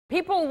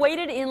People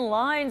waited in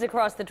lines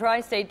across the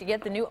tri-state to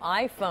get the new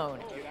iPhone.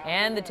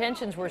 And the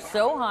tensions were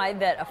so high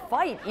that a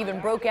fight even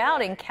broke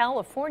out in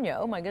California.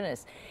 Oh my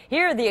goodness.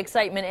 Here, the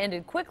excitement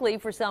ended quickly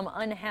for some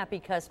unhappy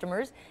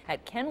customers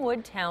at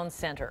Kenwood Town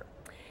Center.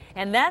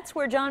 And that's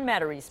where John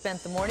Matarese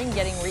spent the morning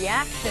getting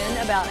reaction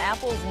about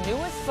Apple's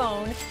newest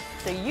phone,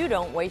 so you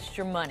don't waste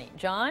your money.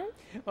 John?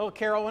 Well,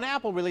 Carol, when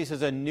Apple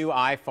releases a new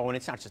iPhone,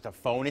 it's not just a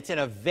phone, it's an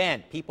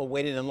event. People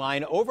waited in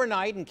line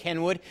overnight in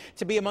Kenwood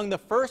to be among the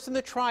first in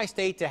the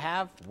tri-state to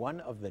have one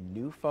of the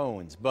new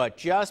phones. But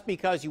just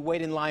because you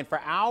wait in line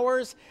for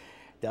hours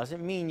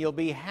doesn't mean you'll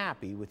be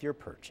happy with your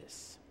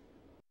purchase.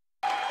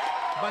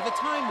 By the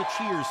time the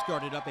cheers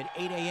started up at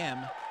 8 a.m.,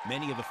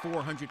 many of the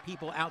 400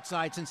 people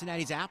outside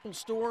Cincinnati's Apple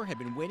store had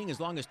been waiting as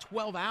long as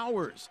 12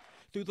 hours.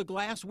 Through the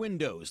glass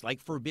windows, like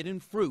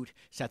forbidden fruit,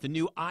 sat the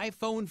new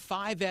iPhone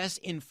 5S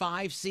in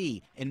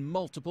 5C in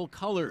multiple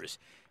colors.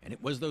 And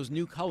it was those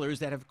new colors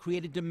that have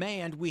created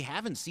demand we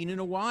haven't seen in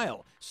a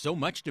while. So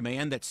much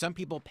demand that some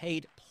people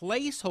paid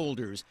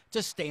placeholders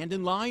to stand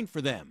in line for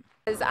them.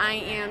 I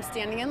am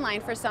standing in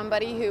line for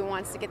somebody who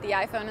wants to get the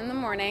iPhone in the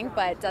morning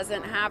but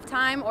doesn't have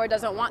time or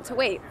doesn't want to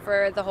wait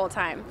for the whole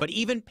time. But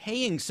even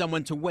paying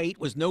someone to wait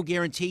was no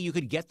guarantee you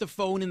could get the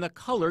phone in the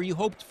color you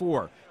hoped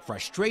for.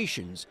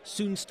 Frustrations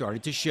soon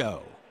started to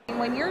show.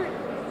 When you're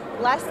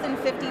less than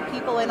 50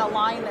 people in a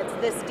line that's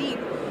this deep,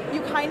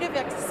 you kind of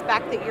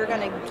expect that you're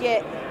going to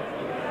get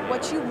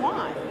what you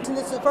want. And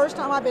this is the first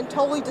time I've been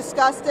totally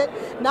disgusted,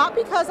 not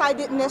because I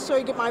didn't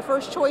necessarily get my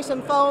first choice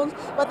in phones,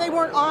 but they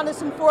weren't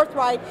honest and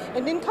forthright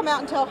and didn't come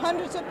out and tell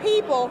hundreds of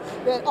people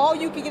that all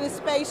you could get is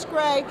space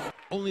gray.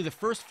 Only the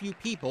first few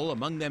people,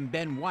 among them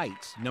Ben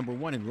White,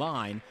 #1 in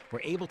line,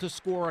 were able to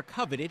score a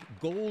coveted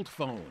gold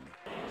phone.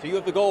 So you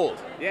have the gold?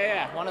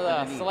 Yeah, one of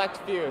the select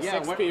few,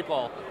 six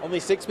people. Only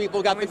 6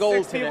 people got the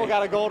gold today. 6 people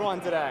got a gold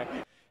one today.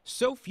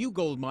 So few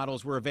gold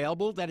models were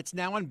available that it's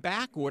now on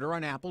back order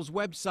on Apple's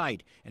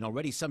website. And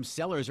already some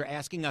sellers are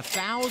asking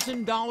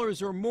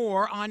 $1,000 or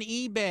more on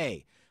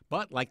eBay.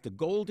 But like the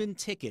golden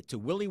ticket to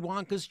Willy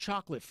Wonka's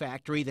chocolate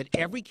factory that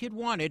every kid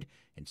wanted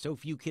and so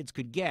few kids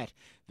could get,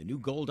 the new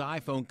gold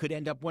iPhone could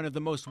end up one of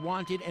the most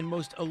wanted and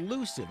most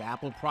elusive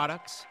Apple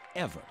products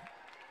ever.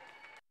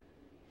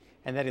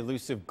 And that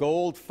elusive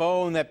gold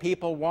phone that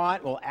people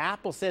want, well,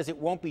 Apple says it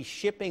won't be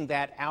shipping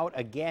that out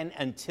again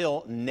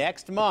until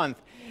next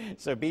month.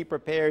 So be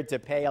prepared to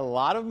pay a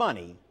lot of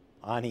money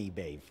on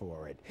eBay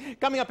for it.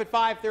 Coming up at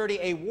 5:30,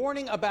 a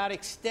warning about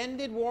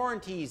extended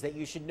warranties that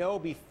you should know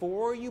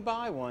before you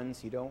buy one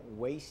so you don't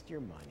waste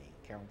your money.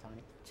 Carol and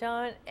Tanya?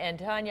 John and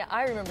Tanya,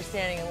 I remember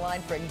standing in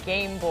line for a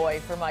Game Boy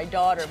for my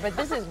daughter, but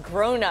this is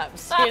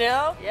grown-ups, you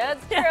know? Yeah,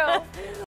 it's true.